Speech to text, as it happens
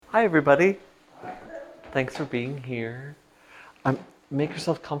Hi, everybody. Thanks for being here. Make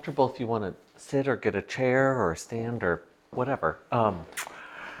yourself comfortable if you want to sit or get a chair or stand or whatever. But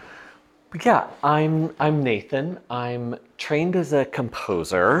yeah, I'm Nathan. I'm trained as a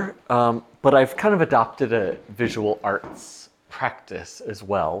composer, but I've kind of adopted a visual arts practice as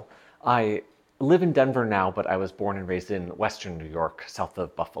well. I live in Denver now, but I was born and raised in Western New York, south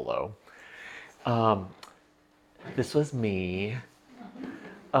of Buffalo. This was me.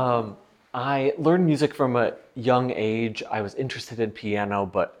 I learned music from a young age. I was interested in piano,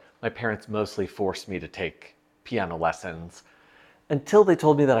 but my parents mostly forced me to take piano lessons until they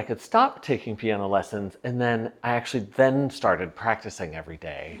told me that I could stop taking piano lessons, and then I actually then started practicing every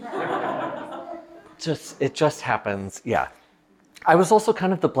day. It just happens, yeah. I was also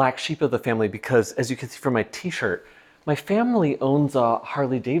kind of the black sheep of the family because, as you can see from my t-shirt, my family owns a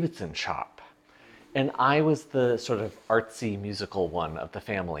Harley Davidson shop. And I was the sort of artsy musical one of the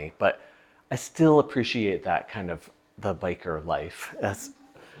family, but I still appreciate that kind of the biker life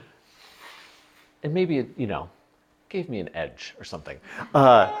and maybe it, gave me an edge or something.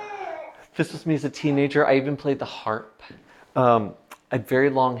 This was me as a teenager. I even played the harp. I had very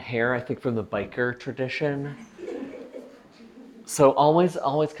long hair, I think from the biker tradition. So always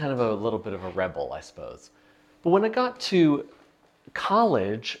kind of a little bit of a rebel, I suppose. But when I got to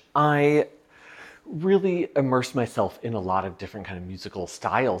college, I really immersed myself in a lot of different kind of musical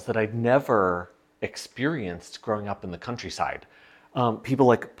styles that I'd never experienced growing up in the countryside. People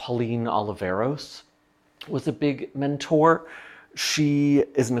like Pauline Oliveros was a big mentor. She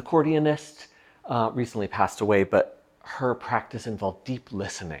is an accordionist, recently passed away, but her practice involved deep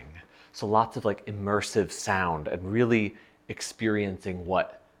listening. So lots of like immersive sound and really experiencing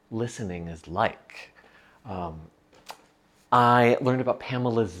what listening is like. I learned about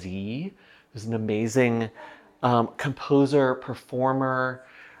Pamela Z, who's an amazing composer, performer.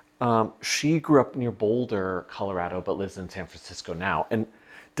 She grew up near Boulder, Colorado, but lives in San Francisco now, and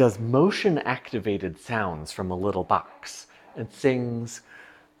does motion-activated sounds from a little box and sings.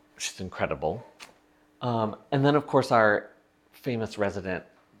 She's incredible. And then, of course, our famous resident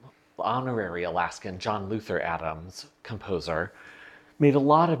honorary Alaskan, John Luther Adams, composer, made a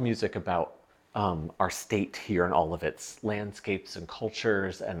lot of music about our state here and all of its landscapes and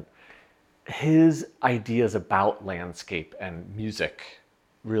cultures, and his ideas about landscape and music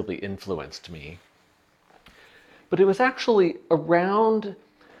really influenced me. But it was actually around,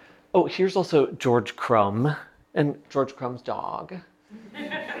 here's also George Crumb and George Crumb's dog.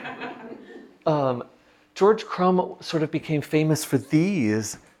 George Crumb sort of became famous for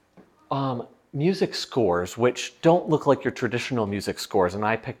these music scores, which don't look like your traditional music scores, and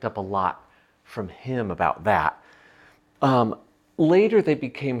I picked up a lot from him about that. Later, they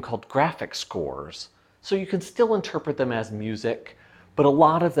became called graphic scores. So you can still interpret them as music, but a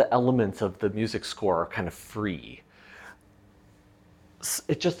lot of the elements of the music score are kind of free.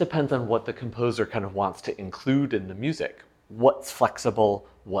 It just depends on what the composer kind of wants to include in the music. What's flexible,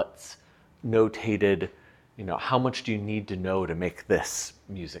 what's notated, how much do you need to know to make this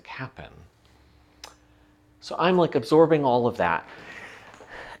music happen? So I'm like absorbing all of that.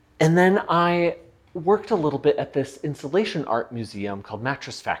 And then I worked a little bit at this installation art museum called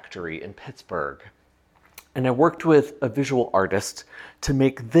Mattress Factory in Pittsburgh. And I worked with a visual artist to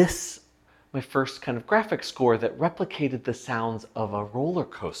make this my first kind of graphic score that replicated the sounds of a roller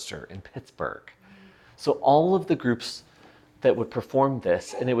coaster in Pittsburgh. So all of the groups that would perform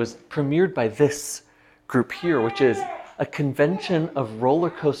this, and it was premiered by this group here, which is a convention of roller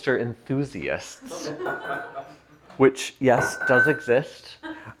coaster enthusiasts, which, yes, does exist.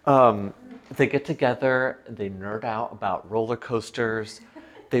 They get together, they nerd out about roller coasters,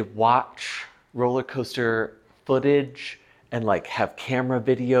 they watch roller coaster footage and like have camera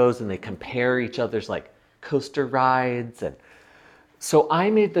videos, and they compare each other's like coaster rides. And so I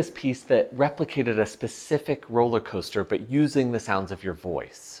made this piece that replicated a specific roller coaster, but using the sounds of your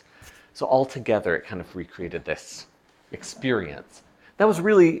voice. So all together, it kind of recreated this experience. That was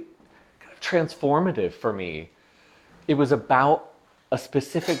really kind of transformative for me. It was about a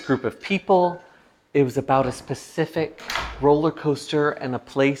specific group of people. It was about a specific roller coaster and a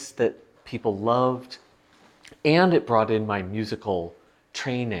place that people loved. And it brought in my musical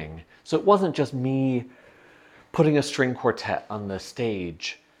training. So it wasn't just me putting a string quartet on the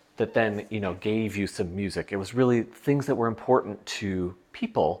stage that then, gave you some music. It was really things that were important to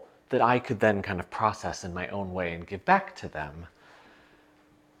people that I could then kind of process in my own way and give back to them.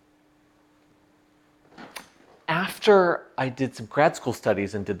 After I did some grad school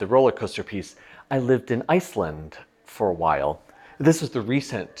studies and did the roller coaster piece, I lived in Iceland for a while. This was the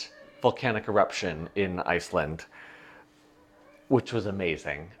recent volcanic eruption in Iceland. which was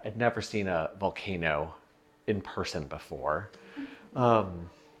amazing. I'd never seen a volcano in person before. The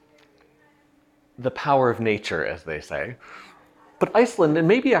power of nature, as they say. But Iceland, and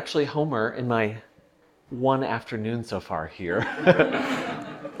maybe actually Homer in my one afternoon so far here,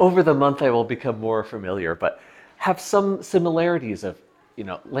 over the month I will become more familiar, but have some similarities of,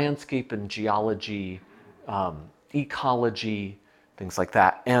 landscape and geology, ecology, things like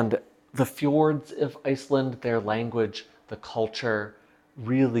that. And the fjords of Iceland, their language, the culture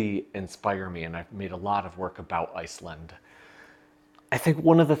really inspire me, and I've made a lot of work about Iceland. I think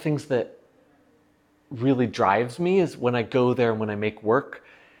one of the things that really drives me is when I go there and when I make work,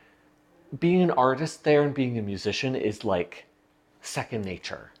 being an artist there and being a musician is like second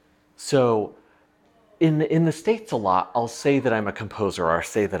nature. So in the States a lot, I'll say that I'm a composer or I'll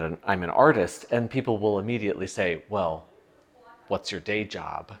say that I'm an artist, and people will immediately say, well, what's your day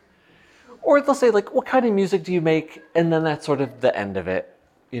job? Or they'll say, like, what kind of music do you make? And then that's sort of the end of it.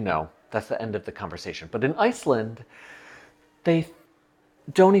 That's the end of the conversation. But in Iceland, they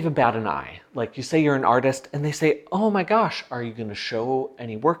don't even bat an eye. Like, you say you're an artist and they say, oh my gosh, are you going to show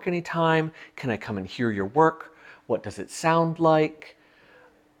any work anytime? Can I come and hear your work? What does it sound like?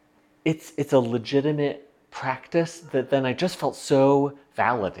 It's a legitimate practice that then I just felt so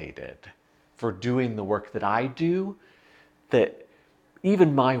validated for doing the work that I do, that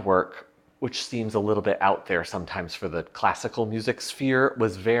even my work, which seems a little bit out there sometimes for the classical music sphere,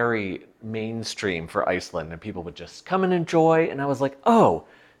 was very mainstream for Iceland, and people would just come and enjoy. And I was like, oh,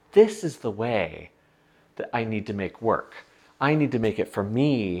 this is the way that I need to make work. I need to make it for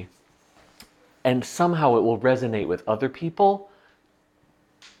me, and somehow it will resonate with other people.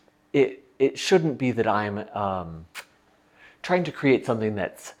 It shouldn't be that I'm trying to create something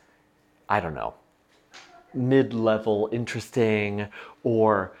that's, I don't know, mid-level interesting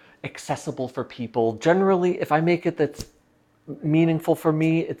or accessible for people. Generally, if I make it that's meaningful for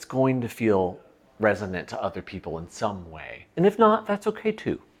me, it's going to feel resonant to other people in some way. And if not, that's okay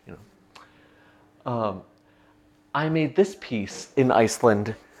too. I made this piece in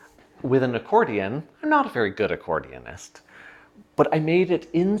Iceland with an accordion. I'm not a very good accordionist, but I made it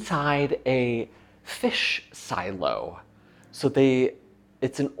inside a fish silo. So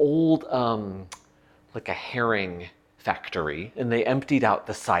it's an old, like a herring factory, and they emptied out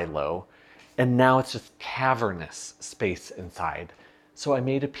the silo, and now it's just cavernous space inside. So I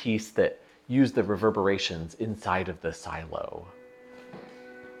made a piece that used the reverberations inside of the silo.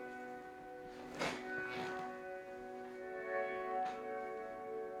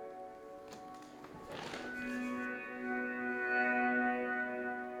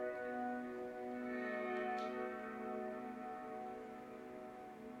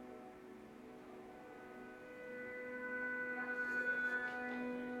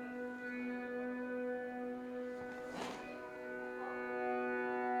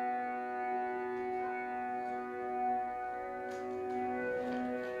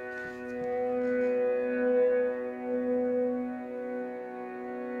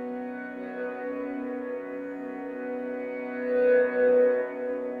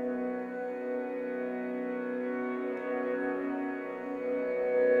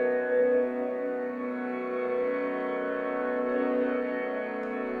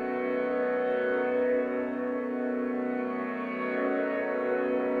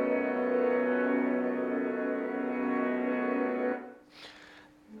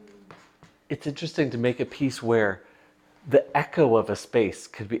 It's interesting to make a piece where the echo of a space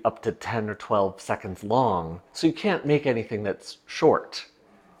could be up to 10 or 12 seconds long. So you can't make anything that's short.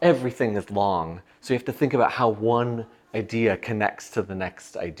 Everything is long. So you have to think about how one idea connects to the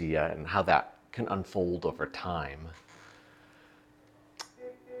next idea and how that can unfold over time.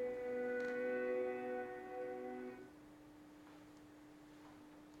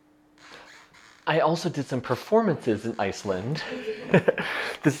 I also did some performances in Iceland.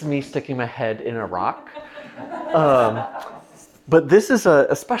 This is me sticking my head in a rock. But this is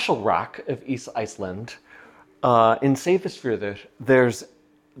a special rock of East Iceland. In Seyðisfjörður, there's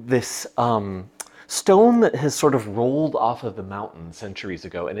this stone that has sort of rolled off of the mountain centuries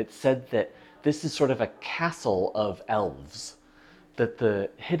ago, and it's said that this is sort of a castle of elves, that the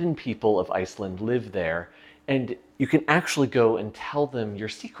hidden people of Iceland live there, and you can actually go and tell them your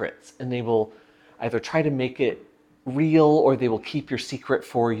secrets, and they will either try to make it real or they will keep your secret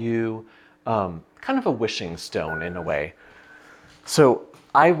for you. Kind of a wishing stone in a way. So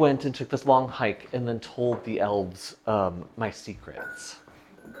I went and took this long hike and then told the elves my secrets.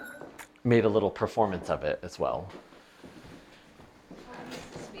 Made a little performance of it as well. What is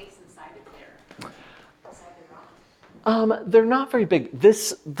the space inside of there? Inside the rock? They're not very big.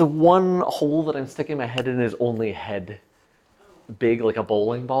 The one hole that I'm sticking my head in is only head big like a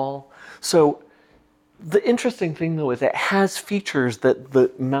bowling ball. So the interesting thing though is it has features that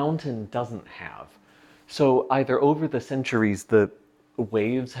the mountain doesn't have. So either over the centuries, the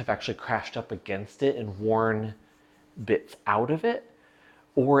waves have actually crashed up against it and worn bits out of it,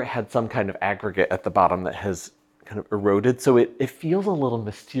 or it had some kind of aggregate at the bottom that has kind of eroded. So it feels a little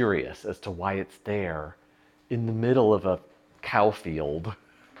mysterious as to why it's there in the middle of a cow field.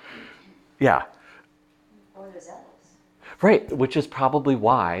 Yeah. Or there's elves. Right, which is probably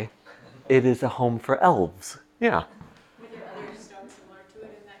why it is a home for elves. Yeah. Were there other stones similar to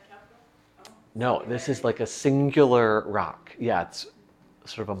it in that capital? Oh. No, this is like a singular rock. Yeah, it's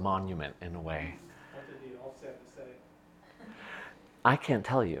sort of a monument in a way. What did the elves have to say? I can't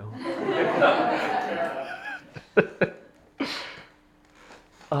tell you.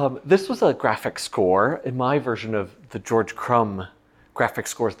 This was a graphic score in my version of the George Crumb graphic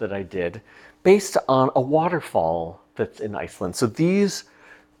scores that I did, based on a waterfall that's in Iceland. So these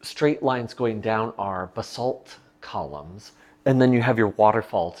straight lines going down are basalt columns, and then you have your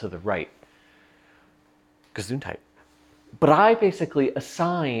waterfall to the right. Gesundheit. But I basically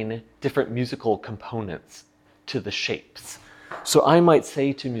assign different musical components to the shapes. So I might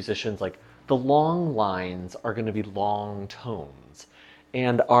say to musicians, like, the long lines are going to be long tones,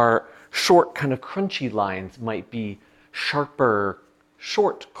 and our short, kind of crunchy lines might be sharper,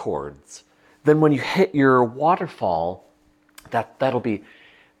 short chords. Then when you hit your waterfall, that'll be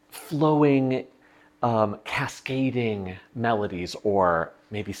flowing, cascading melodies, or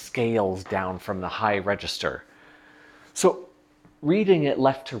maybe scales down from the high register. So reading it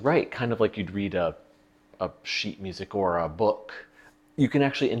left to right, kind of like you'd read a sheet music or a book, you can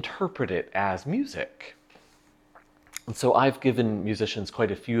actually interpret it as music. And so I've given musicians quite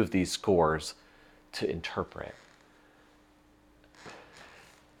a few of these scores to interpret.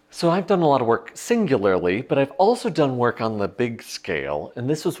 So I've done a lot of work singularly, but I've also done work on the big scale. And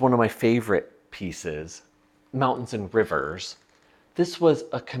this was one of my favorite pieces, Mountains and Rivers. This was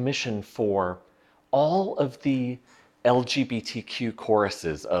a commission for all of the LGBTQ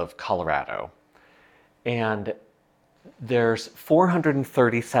choruses of Colorado. And there's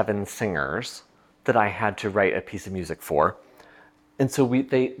 437 singers that I had to write a piece of music for. And so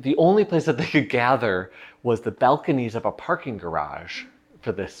the only place that they could gather was the balconies of a parking garage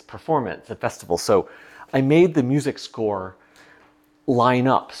for this performance at festival. So I made the music score line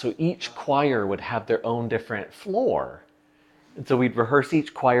up. So each choir would have their own different floor. And so we'd rehearse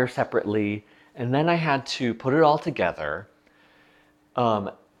each choir separately. And then I had to put it all together.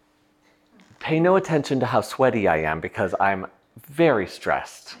 Pay no attention to how sweaty I am because I'm very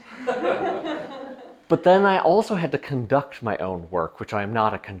stressed. But then I also had to conduct my own work, which I am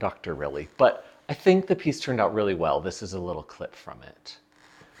not a conductor really. But I think the piece turned out really well. This is a little clip from it.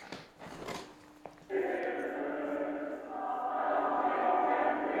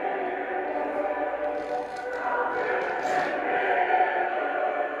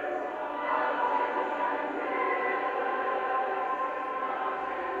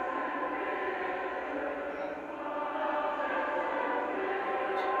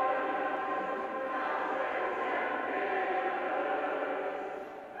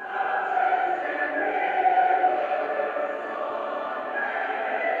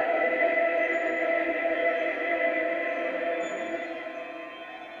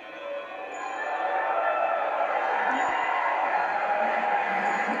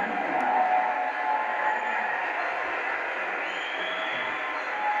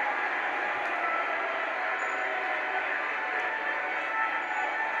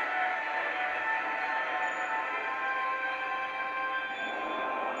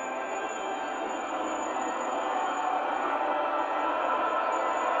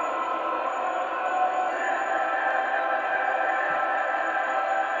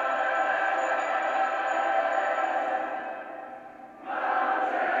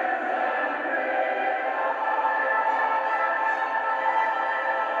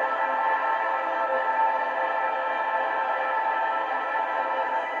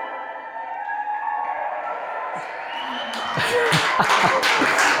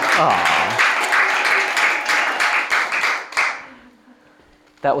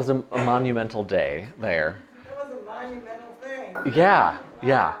 That was a monumental day there. That was a monumental thing. Yeah.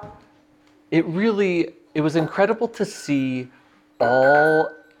 It was incredible to see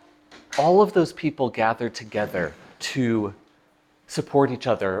all of those people gathered together to support each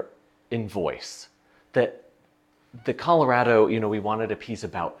other in voice. That the Colorado, we wanted a piece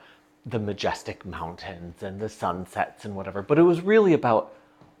about the majestic mountains and the sunsets and whatever, but it was really about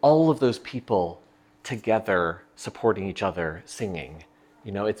all of those people together supporting each other, singing.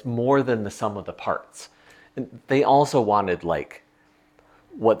 It's more than the sum of the parts. And they also wanted like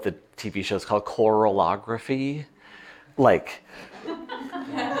what the TV shows call choralography, like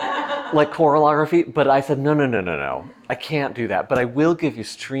choralography. But I said, no. I can't do that, but I will give you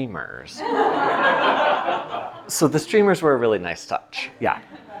streamers. So the streamers were a really nice touch. Yeah.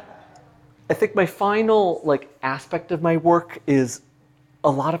 I think my final like aspect of my work is a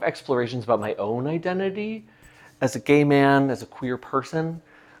lot of explorations about my own identity as a gay man, as a queer person.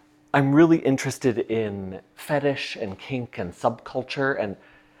 I'm really interested in fetish and kink and subculture and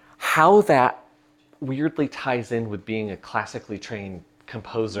how that weirdly ties in with being a classically trained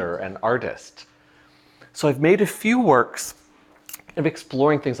composer and artist. So I've made a few works of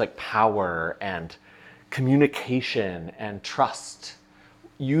exploring things like power and communication and trust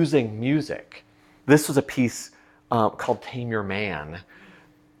using music. This was a piece called Tame Your Man.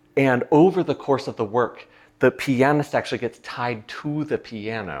 And over the course of the work, the pianist actually gets tied to the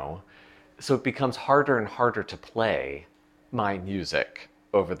piano. So it becomes harder and harder to play my music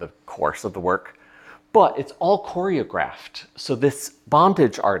over the course of the work. But it's all choreographed. So this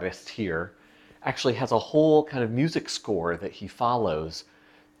bondage artist here actually has a whole kind of music score that he follows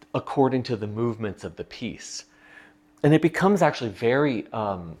according to the movements of the piece. And it becomes actually very,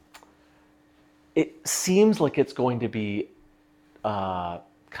 it seems like it's going to be kind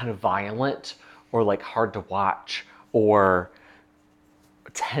of violent or like hard to watch or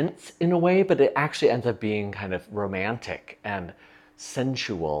tense in a way, but it actually ends up being kind of romantic and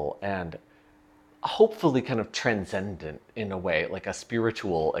sensual and hopefully kind of transcendent in a way, like a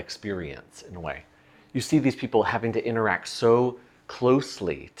spiritual experience in a way. You see these people having to interact so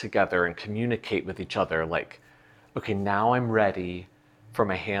closely together and communicate with each other like, okay, now I'm ready for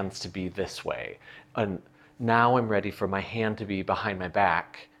my hands to be this way. And now I'm ready for my hand to be behind my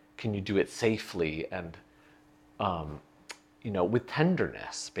back. Can you do it safely and, with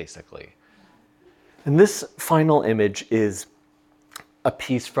tenderness, basically? And this final image is a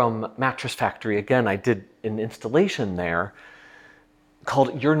piece from Mattress Factory. Again, I did an installation there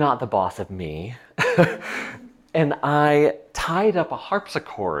called You're Not the Boss of Me. And I tied up a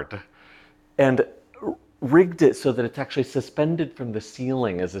harpsichord and rigged it so that it's actually suspended from the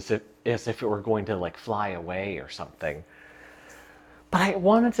ceiling as if it were going to like fly away or something. But I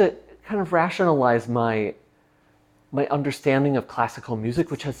wanted to kind of rationalize my understanding of classical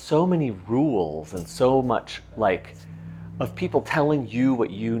music, which has so many rules and so much like of people telling you what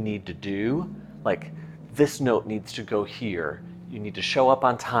you need to do. Like, this note needs to go here. You need to show up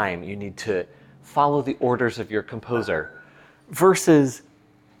on time. You need to follow the orders of your composer. Versus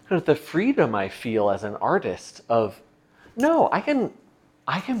kind of the freedom I feel as an artist of, no, I can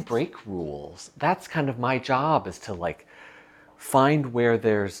break rules. That's kind of my job, is to like find where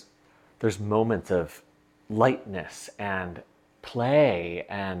there's moments of lightness and play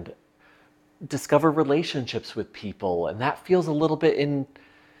and discover relationships with people. And that feels a little bit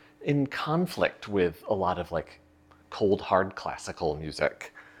in conflict with a lot of like cold, hard classical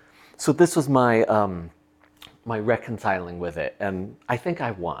music. So this was my my reconciling with it, and I think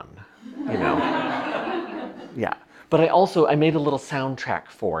I won, Yeah. But I made a little soundtrack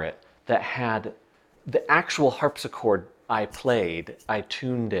for it that had the actual harpsichord I played. I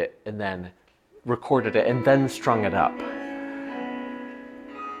tuned it and then recorded it and then strung it up.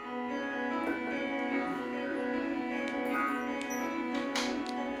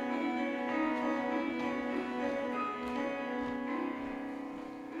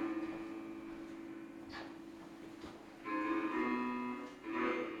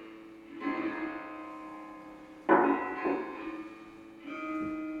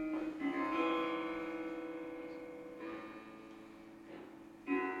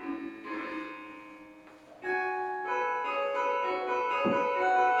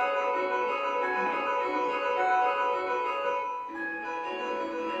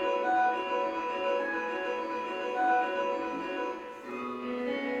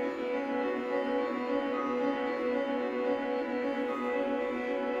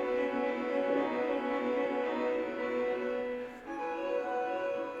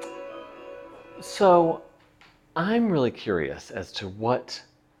 So I'm really curious as to what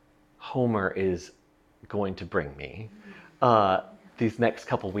Homer is going to bring me these next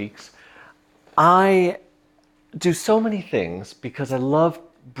couple weeks. I do so many things because I love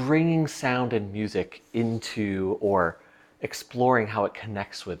bringing sound and music into, or exploring how it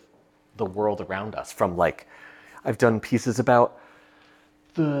connects with the world around us. From like, I've done pieces about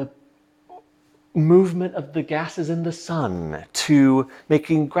the movement of the gases in the sun, to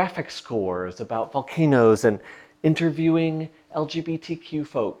making graphic scores about volcanoes and interviewing LGBTQ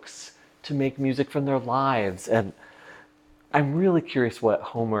folks to make music from their lives. And I'm really curious what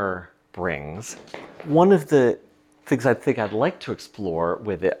Homer brings. One of the things I think I'd like to explore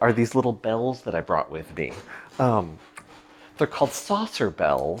with it are these little bells that I brought with me. They're called saucer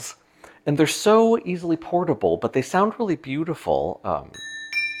bells, and they're so easily portable, but they sound really beautiful.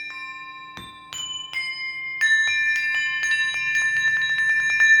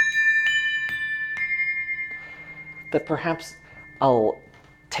 That perhaps I'll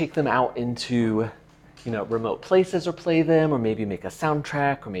take them out into, remote places or play them, or maybe make a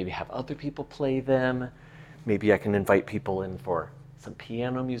soundtrack, or maybe have other people play them. Maybe I can invite people in for some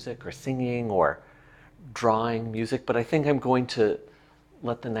piano music or singing or drawing music, but I think I'm going to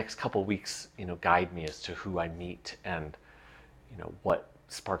let the next couple weeks, guide me as to who I meet and, what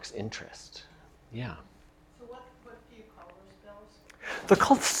sparks interest. Yeah. So what do you call those bells? They're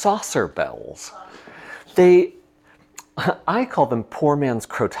called saucer bells. I call them poor man's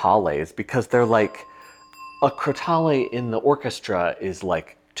crotales because they're like, a crotale in the orchestra is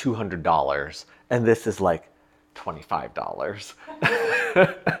like $200 and this is like $25.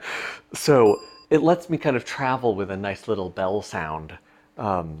 So it lets me kind of travel with a nice little bell sound.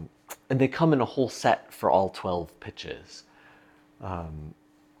 And they come in a whole set for all 12 pitches.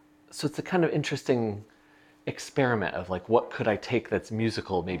 So it's a kind of interesting experiment of like, what could I take that's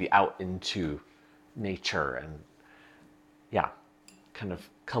musical maybe out into nature and kind of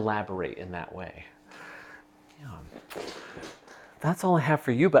collaborate in that way. Yeah. That's all I have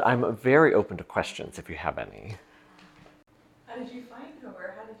for you, but I'm very open to questions if you have any. How did you find him,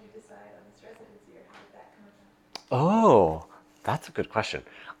 or how did you decide on this residency, or how did that come about? Oh, that's a good question.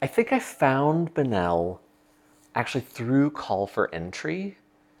 I think I found Bunnell actually through Call for Entry.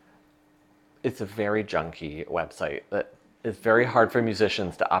 It's a very junky website that is very hard for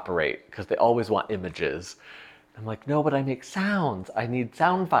musicians to operate because they always want images. I'm like, no, but I make sounds. I need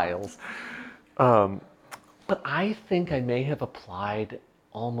sound files. But I think I may have applied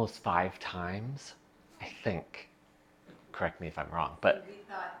almost 5 times. I think. Correct me if I'm wrong, but We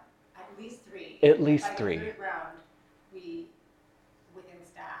thought at least 3. At least By 3. the third round, we, within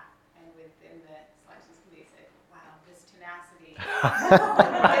staff and within the selections committee, said, wow, this tenacity.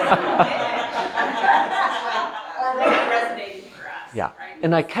 Already resonating for us. yeah. Right?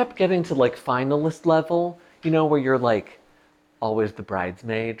 And I kept getting to like finalist level, where you're like always the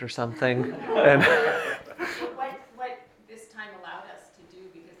bridesmaid or something. And What this time allowed us to do,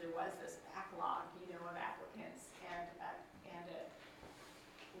 because there was this backlog, of applicants,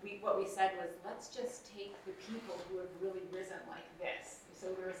 what we said was, let's just take the people who have really risen like this. So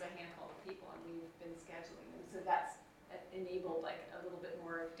there was a handful of people, and we've been scheduling them. So that enabled like a little bit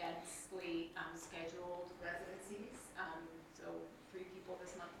more densely scheduled residencies. So 3 people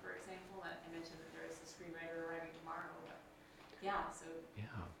this month, for example. I mentioned that there is a screenwriter arriving tomorrow. But so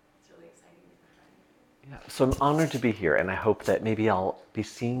it's really exciting to be trying to do. yeah, so I'm honored to be here, and I hope that maybe I'll be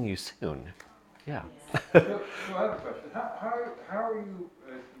seeing you soon. Yeah. So I have a question. How are you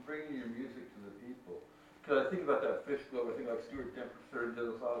bringing your music to the people? Because I think about that Fish Globe. I think like Stuart Dempster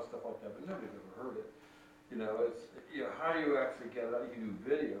does a lot of stuff like that, but nobody's ever heard it. How do you actually get it out? You can do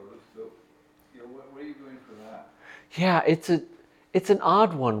videos, but what are you doing for that? Yeah, it's an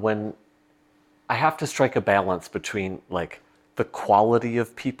odd one when I have to strike a balance between like the quality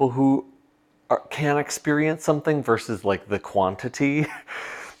of people who can experience something versus like the quantity.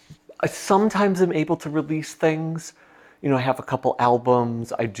 I sometimes am able to release things. I have a couple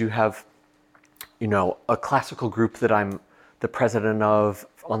albums. I do have, a classical group that I'm the president of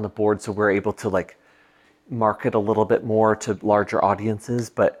on the board, so we're able to like market a little bit more to larger audiences,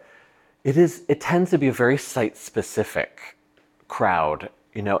 but it tends to be a very site-specific crowd,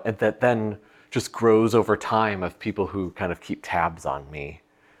 and that then just grows over time of people who kind of keep tabs on me.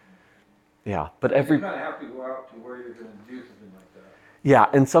 Yeah, but You kind of have to go out to where you're going to do something like that. Yeah,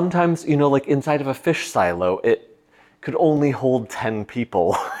 and sometimes, like inside of a fish silo, it could only hold 10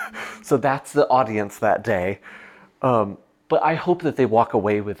 people. So that's the audience that day. But I hope that they walk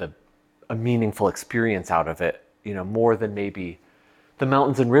away with a meaningful experience out of it, more than maybe the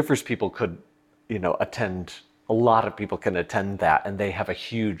Mountains and Rivers people could, attend. A lot of people can attend that, and they have a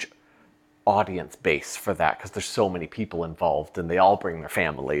huge audience base for that because there's so many people involved and they all bring their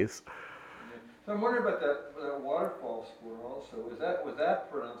families. So I'm wondering about that waterfall score also. Was that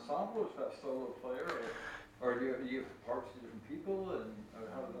for an ensemble? Was that solo player, or do you have parts of different people, and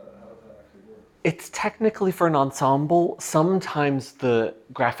how does that actually work? It's technically for an ensemble. Sometimes the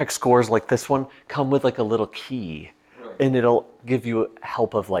graphic scores like this one come with like a little key, Right. and it'll give you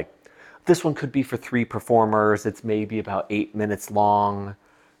help of like, this one could be for 3 performers. It's maybe about 8 minutes long,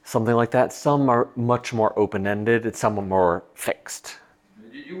 something like that. Some are much more open-ended, and some are more fixed.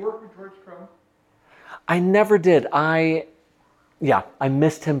 Did you work with George Crumb? I never did. I Yeah, I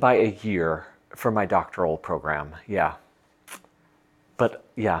missed him by a year for my doctoral program. Yeah. But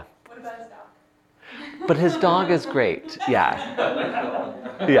yeah, What about his dog? but his dog is great. Yeah.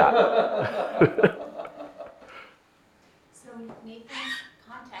 Yeah. So Nathan's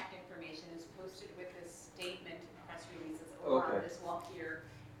contact information is posted with this statement press releases along Okay. this wall here.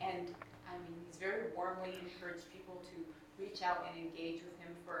 And I mean, he's very warmly encouraged people to reach out and engage with him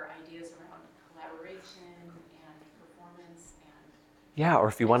for ideas around collaboration and performance and Yeah, or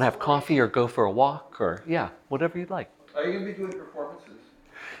if you want to have coffee or go for a walk or yeah, whatever you'd like. Are you gonna be doing performances?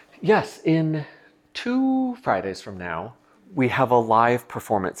 Yes, in 2 Fridays from now, we have a live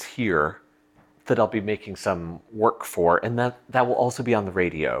performance here that I'll be making some work for, and that will also be on the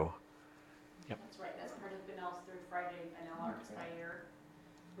radio. that's right, that's part of Benel's Third Friday, Benel Arts by Year,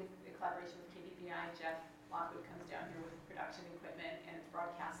 with the collaboration with KBPI. Jeff Lockwood comes down here with production equipment and it's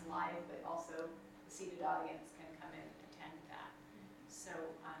broadcast live, but also the seated audience can come in and attend that. So,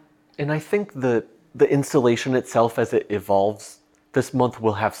 And I think the installation itself, as it evolves, this month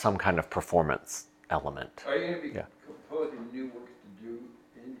will have some kind of performance element. Are you gonna be Yeah. composing new works to do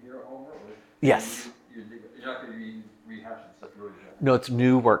in here, Homer? Or Yes. You're not gonna be rehashing stuff you already done? No, it's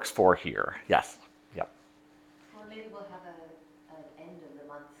new works for here. Yes. Yep. Well, maybe we'll have an end of the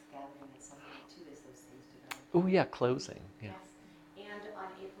month gathering at some point too, as those things develop. Oh yeah, closing. Yeah. yes. And on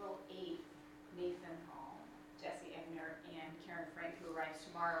April 8th, Nathan Hall, Jesse Egner, and Karen Frank, who arrives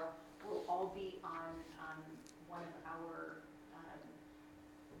tomorrow, will all be on one of our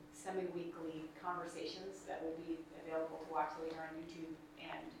semi-weekly conversations that will be available to watch later on YouTube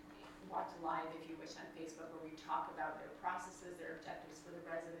and watch live if you wish on Facebook, where we talk about their processes, their objectives for the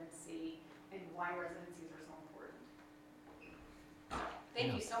residency, and why residencies are so important.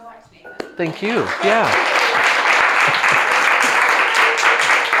 Thank you so much, Nathan. Thank you. Yeah.